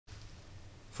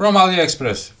From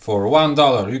Aliexpress for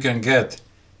 $1 you can get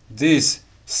this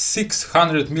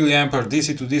 600 mA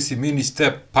DC to DC mini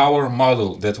step power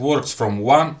module that works from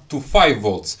 1 to 5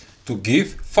 volts to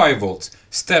give 5 volts.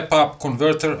 Step up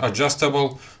converter,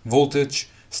 adjustable voltage,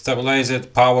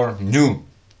 stabilized power, new.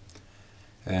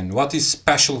 And what is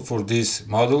special for this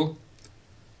module?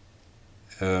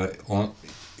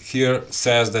 Here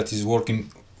says that it's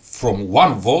working from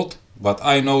 1 volt, but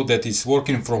I know that it's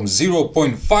working from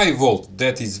 0.5 volt.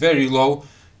 That is very low,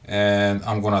 and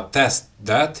I'm gonna test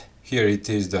that. Here it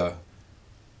is, the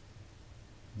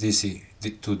DC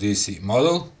to DC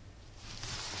model.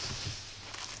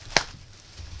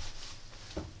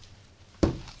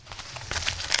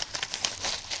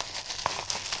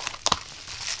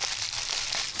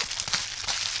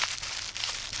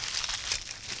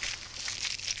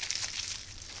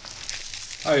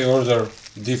 I order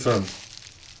different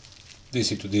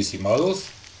DC to DC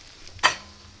models.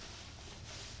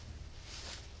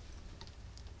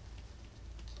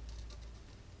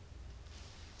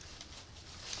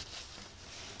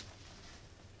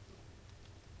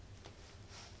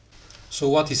 So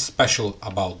what is special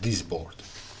about this board?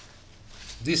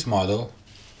 This model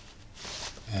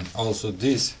and also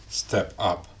this step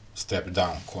up, step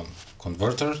down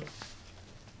converter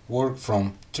work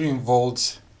from 3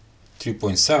 volts,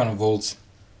 3.7 volts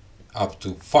up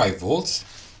to 5 volts,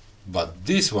 but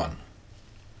this one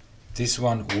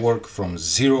work from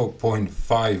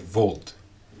 0.5 volt.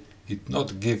 It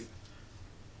not give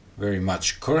very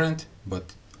much current,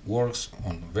 but works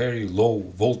on very low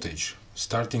voltage,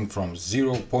 starting from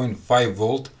 0.5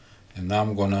 volt, and now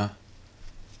I'm gonna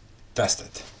test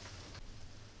it.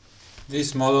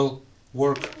 This model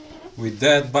work with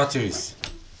dead batteries.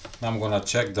 Now I'm gonna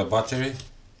check the battery.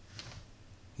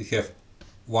 It have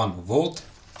 1 volt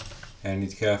and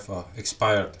it have a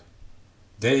expired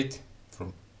date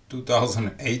from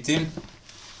 2018,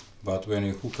 but when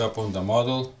you hook up on the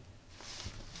model,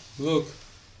 look,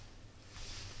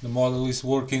 the model is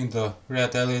working, the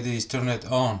red LED is turned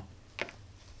on.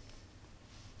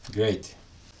 Great.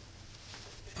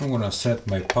 I'm gonna set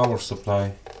my power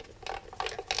supply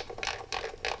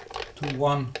to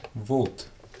 1 volt.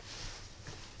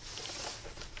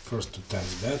 First to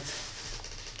test that.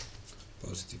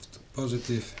 Positive to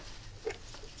positive.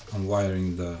 I'm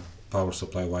wiring the power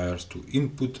supply wires to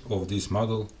input of this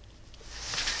model.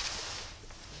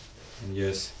 And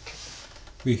yes,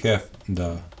 we have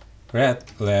the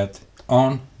red LED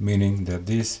on, meaning that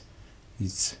this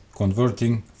is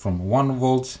converting from 1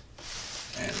 volt.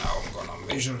 And now I'm gonna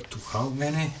measure to how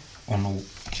many on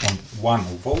 1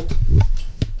 volt.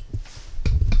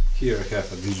 Here I have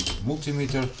a digital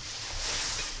multimeter,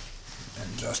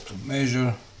 and just to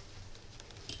measure,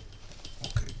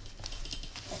 okay,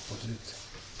 opposite,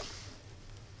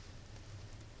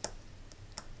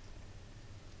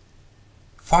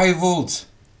 5 volts.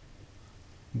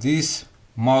 This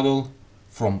model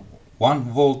from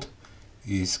 1 volt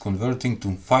is converting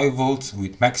to 5 volts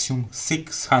with maximum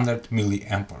 600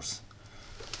 milliamperes.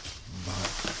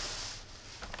 But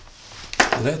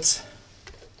let's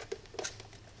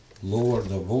lower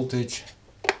the voltage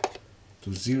to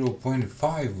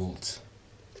 0.5 volts.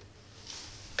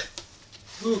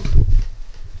 Look,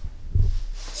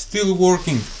 still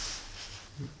working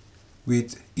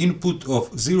with input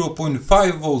of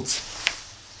 0.5 volts.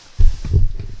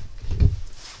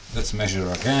 Let's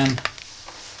measure again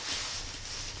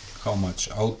how much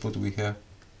output we have.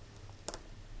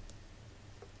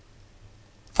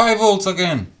 5 volts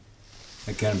again.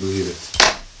 I can't believe it.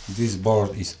 This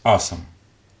board is awesome.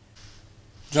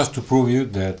 Just to prove you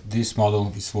that this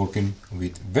model is working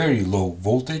with very low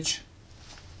voltage.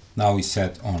 Now it's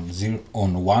set on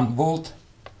 1 volt.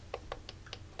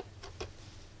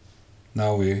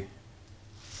 Now we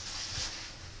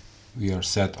are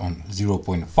set on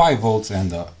 0.5 volts and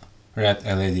the red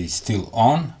LED is still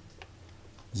on.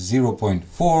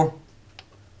 0.4,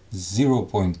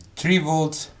 0.3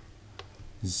 volts,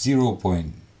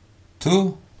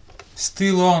 0.2,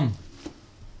 still on,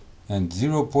 and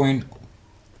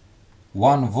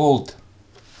 0.1 volt.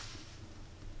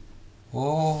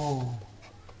 Oh,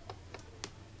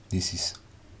 this is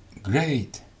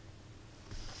great.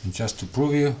 And just to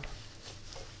prove you,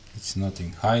 it's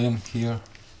nothing hidden here.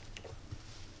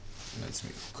 Let's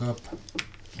hook up.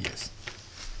 Yes.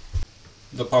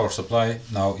 The power supply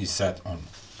now is set on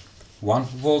 1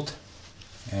 volt,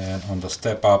 and on the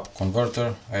step up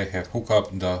converter I have hooked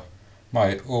up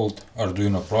my old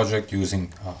Arduino project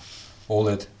using a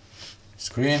OLED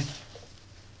screen.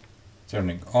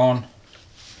 Turning on.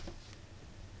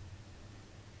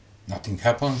 Nothing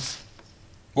happens.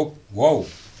 Oh, whoa!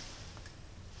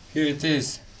 Here it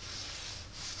is.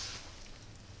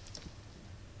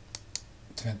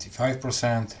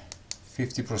 25%,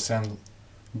 50%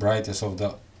 brightness of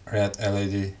the red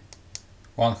LED,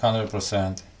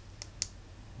 100%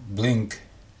 blink,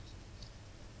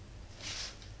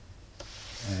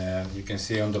 and we can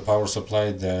see on the power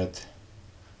supply that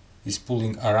is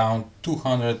pulling around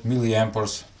 200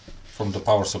 milliamperes from the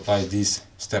power supply, this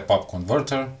step-up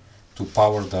converter, to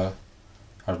power the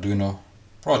Arduino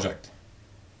project.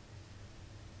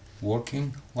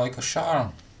 Working like a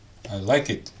charm. I like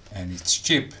it, and it's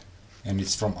cheap, and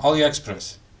it's from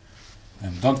Aliexpress.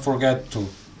 And don't forget to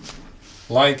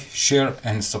like, share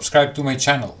and subscribe to my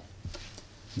channel.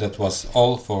 That was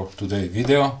all for today's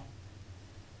video.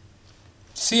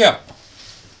 See ya!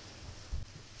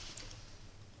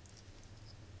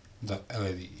 The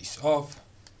LED is off,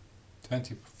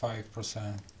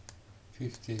 25%,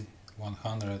 50,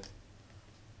 100,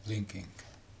 blinking.